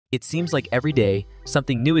It seems like every day,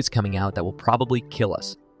 something new is coming out that will probably kill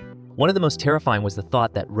us. One of the most terrifying was the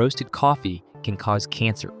thought that roasted coffee can cause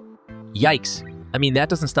cancer. Yikes! I mean, that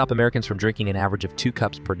doesn't stop Americans from drinking an average of 2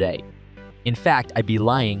 cups per day. In fact, I'd be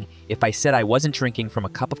lying if I said I wasn't drinking from a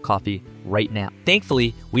cup of coffee right now.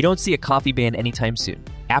 Thankfully, we don't see a coffee ban anytime soon.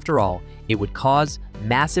 After all, it would cause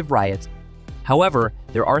massive riots. However,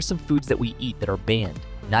 there are some foods that we eat that are banned,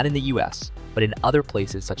 not in the US, but in other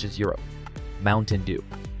places such as Europe. Mountain Dew.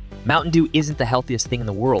 Mountain Dew isn't the healthiest thing in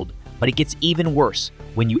the world, but it gets even worse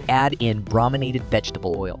when you add in brominated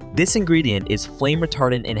vegetable oil. This ingredient is flame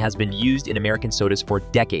retardant and has been used in American sodas for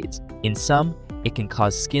decades. In some, it can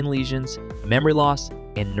cause skin lesions, memory loss,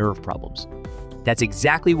 and nerve problems. That's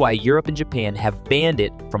exactly why Europe and Japan have banned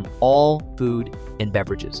it from all food and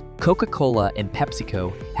beverages. Coca-Cola and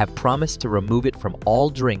PepsiCo have promised to remove it from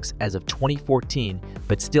all drinks as of 2014,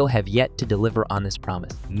 but still have yet to deliver on this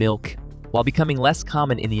promise. Milk. While becoming less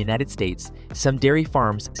common in the United States, some dairy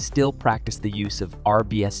farms still practice the use of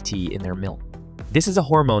RBST in their milk. This is a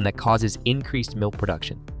hormone that causes increased milk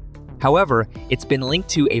production. However, it's been linked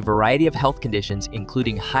to a variety of health conditions,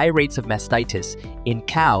 including high rates of mastitis in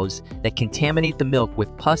cows that contaminate the milk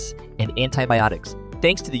with pus and antibiotics.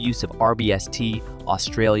 Thanks to the use of RBST,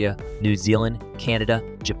 Australia, New Zealand, Canada,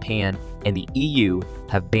 Japan, and the EU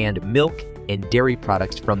have banned milk and dairy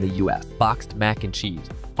products from the US. Boxed mac and cheese.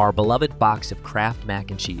 Our beloved box of Kraft mac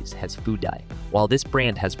and cheese has food dye. While this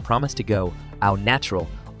brand has promised to go au natural,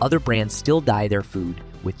 other brands still dye their food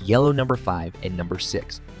with yellow number 5 and number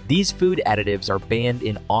 6. These food additives are banned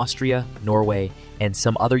in Austria, Norway, and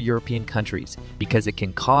some other European countries because it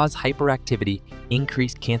can cause hyperactivity,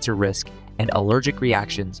 increased cancer risk, and allergic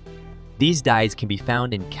reactions. These dyes can be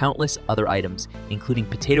found in countless other items, including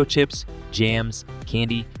potato chips, jams,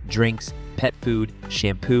 candy, drinks, pet food,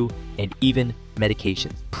 shampoo, and even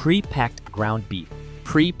medications. Pre-packed ground beef.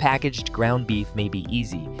 Pre-packaged ground beef may be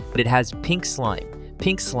easy, but it has pink slime.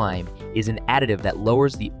 Pink slime is an additive that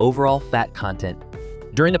lowers the overall fat content.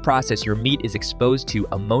 During the process, your meat is exposed to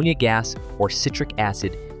ammonia gas or citric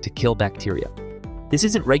acid to kill bacteria. This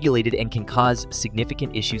isn't regulated and can cause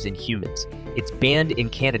significant issues in humans. It's banned in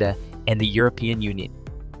Canada and the European Union.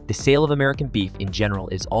 The sale of American beef in general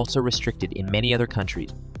is also restricted in many other countries.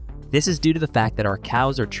 This is due to the fact that our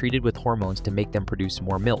cows are treated with hormones to make them produce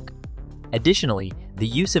more milk. Additionally, the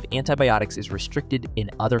use of antibiotics is restricted in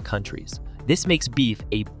other countries. This makes beef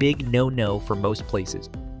a big no-no for most places.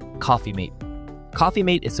 Coffee Mate. Coffee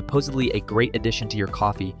Mate is supposedly a great addition to your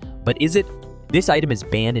coffee, but is it? This item is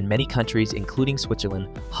banned in many countries including Switzerland,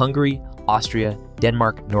 Hungary, Austria,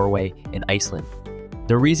 Denmark, Norway, and Iceland.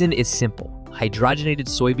 The reason is simple: hydrogenated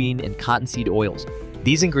soybean and cottonseed oils.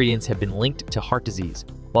 These ingredients have been linked to heart disease.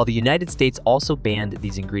 While the United States also banned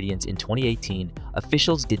these ingredients in 2018,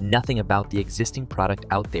 officials did nothing about the existing product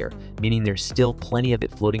out there, meaning there's still plenty of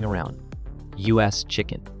it floating around. US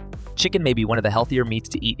chicken. Chicken may be one of the healthier meats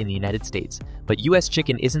to eat in the United States, but US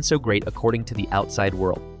chicken isn't so great according to the outside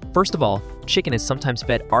world. First of all, chicken is sometimes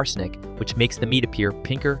fed arsenic, which makes the meat appear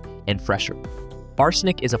pinker and fresher.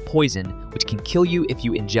 Arsenic is a poison which can kill you if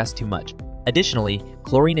you ingest too much. Additionally,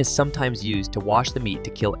 chlorine is sometimes used to wash the meat to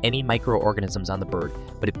kill any microorganisms on the bird,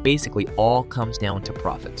 but it basically all comes down to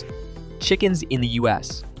profits. Chickens in the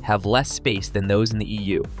US have less space than those in the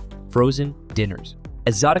EU. Frozen dinners.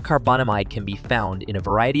 Azotocarbonamide can be found in a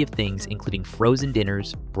variety of things, including frozen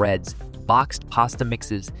dinners, breads, boxed pasta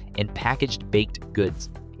mixes, and packaged baked goods.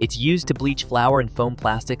 It's used to bleach flour and foam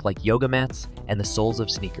plastic like yoga mats and the soles of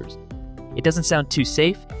sneakers. It doesn't sound too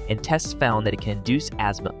safe, and tests found that it can induce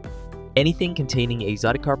asthma. Anything containing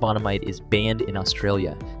azotocarbonamide is banned in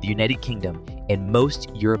Australia, the United Kingdom, and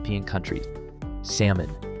most European countries.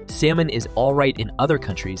 Salmon. Salmon is alright in other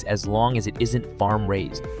countries as long as it isn't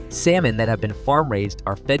farm-raised. Salmon that have been farm-raised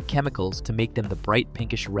are fed chemicals to make them the bright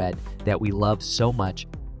pinkish red that we love so much.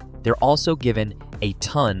 They're also given a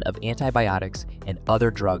ton of antibiotics and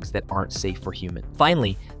other drugs that aren't safe for humans.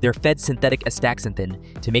 Finally, they're fed synthetic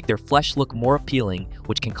astaxanthin to make their flesh look more appealing,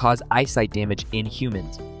 which can cause eyesight damage in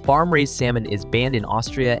humans. Farm-raised salmon is banned in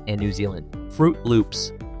Austria and New Zealand. Fruit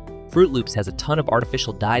Loops. Fruit Loops has a ton of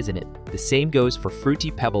artificial dyes in it. The same goes for Fruity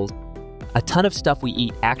Pebbles. A ton of stuff we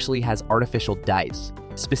eat actually has artificial dyes.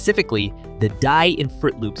 Specifically, the dye in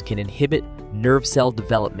Fruit Loops can inhibit nerve cell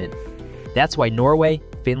development. That's why Norway,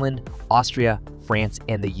 Finland, Austria, France,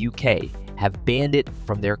 and the UK have banned it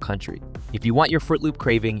from their country. If you want your Fruit Loop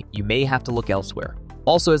craving, you may have to look elsewhere.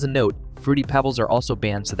 Also, as a note, Fruity Pebbles are also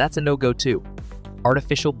banned, so that's a no-go too.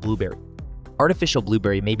 Artificial blueberry. Artificial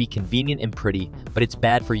blueberry may be convenient and pretty, but it's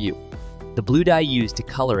bad for you. The blue dye used to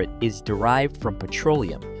color it is derived from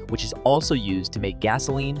petroleum, which is also used to make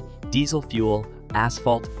gasoline, diesel fuel,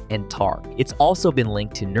 asphalt, and tar. It's also been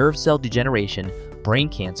linked to nerve cell degeneration, brain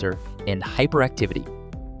cancer, and hyperactivity.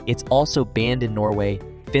 It's also banned in Norway,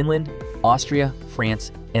 Finland, Austria,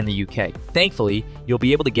 France, and the UK. Thankfully, you'll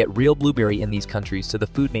be able to get real blueberry in these countries, so the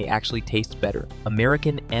food may actually taste better.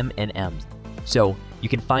 American M&Ms. So, you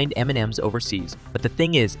can find M&Ms overseas, but the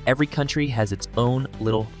thing is, every country has its own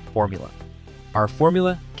little formula. Our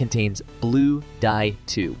formula contains blue dye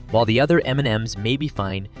too. While the other M&Ms may be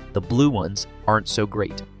fine, the blue ones aren't so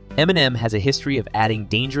great. M&M has a history of adding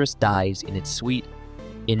dangerous dyes in its sweet.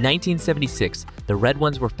 In 1976, the red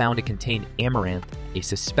ones were found to contain amaranth, a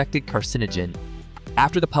suspected carcinogen.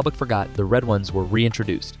 After the public forgot, the red ones were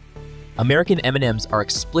reintroduced. American M&Ms are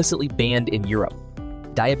explicitly banned in Europe.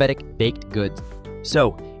 Diabetic baked goods.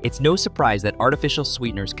 So, it's no surprise that artificial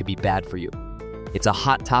sweeteners could be bad for you. It's a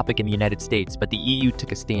hot topic in the United States, but the EU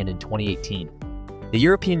took a stand in 2018. The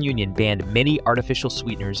European Union banned many artificial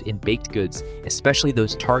sweeteners in baked goods, especially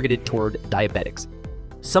those targeted toward diabetics.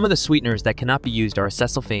 Some of the sweeteners that cannot be used are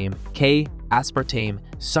acesulfame, K, aspartame,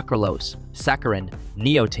 sucralose, saccharin,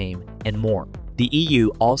 neotame, and more. The EU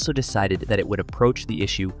also decided that it would approach the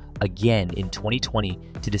issue again in 2020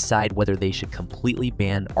 to decide whether they should completely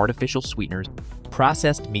ban artificial sweeteners.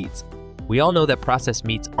 Processed meats. We all know that processed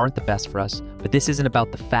meats aren't the best for us, but this isn't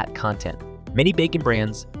about the fat content. Many bacon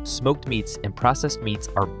brands, smoked meats, and processed meats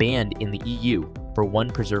are banned in the EU for one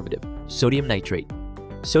preservative, sodium nitrate.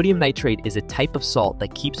 Sodium nitrate is a type of salt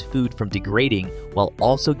that keeps food from degrading while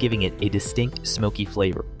also giving it a distinct smoky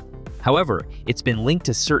flavor. However, it's been linked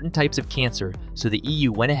to certain types of cancer, so the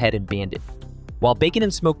EU went ahead and banned it. While bacon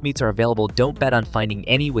and smoked meats are available, don't bet on finding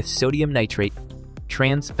any with sodium nitrate.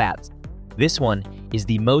 Trans fats. This one is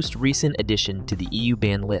the most recent addition to the EU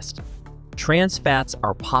ban list. Trans fats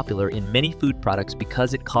are popular in many food products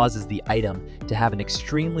because it causes the item to have an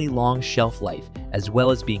extremely long shelf life, as well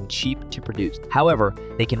as being cheap to produce. However,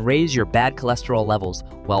 they can raise your bad cholesterol levels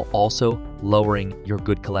while also lowering your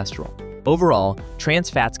good cholesterol. Overall, trans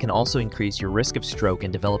fats can also increase your risk of stroke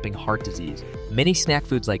and developing heart disease. Many snack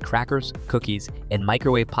foods like crackers, cookies, and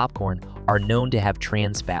microwave popcorn are known to have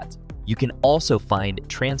trans fats. You can also find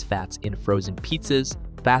trans fats in frozen pizzas,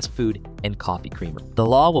 fast food, and coffee creamer. The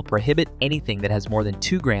law will prohibit anything that has more than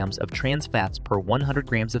 2 grams of trans fats per 100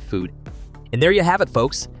 grams of food. And there you have it,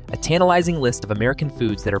 folks, a tantalizing list of American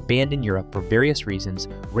foods that are banned in Europe for various reasons,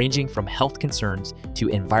 ranging from health concerns to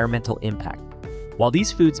environmental impact. While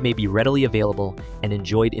these foods may be readily available and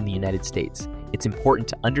enjoyed in the United States, it's important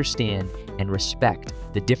to understand and respect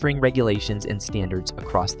the differing regulations and standards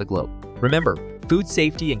across the globe. Remember, food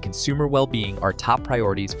safety and consumer well-being are top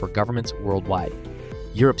priorities for governments worldwide.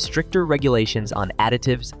 Europe's stricter regulations on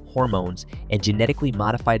additives, hormones, and genetically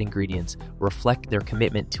modified ingredients reflect their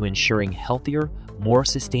commitment to ensuring healthier, more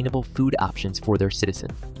sustainable food options for their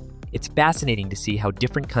citizens. It's fascinating to see how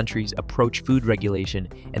different countries approach food regulation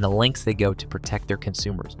and the lengths they go to protect their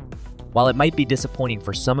consumers. While it might be disappointing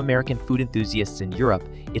for some American food enthusiasts in Europe,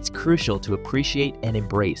 it's crucial to appreciate and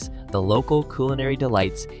embrace the local culinary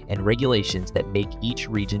delights and regulations that make each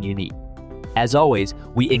region unique. As always,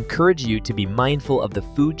 we encourage you to be mindful of the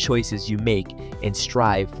food choices you make and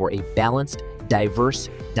strive for a balanced, diverse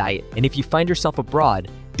diet. And if you find yourself abroad,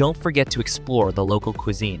 don't forget to explore the local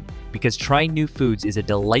cuisine, because trying new foods is a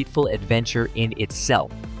delightful adventure in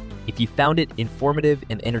itself. If you found it informative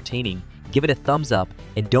and entertaining, give it a thumbs up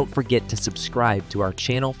and don't forget to subscribe to our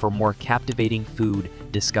channel for more captivating food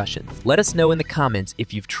discussions. Let us know in the comments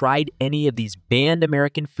if you've tried any of these banned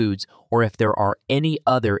American foods or if there are any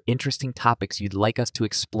other interesting topics you'd like us to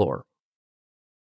explore.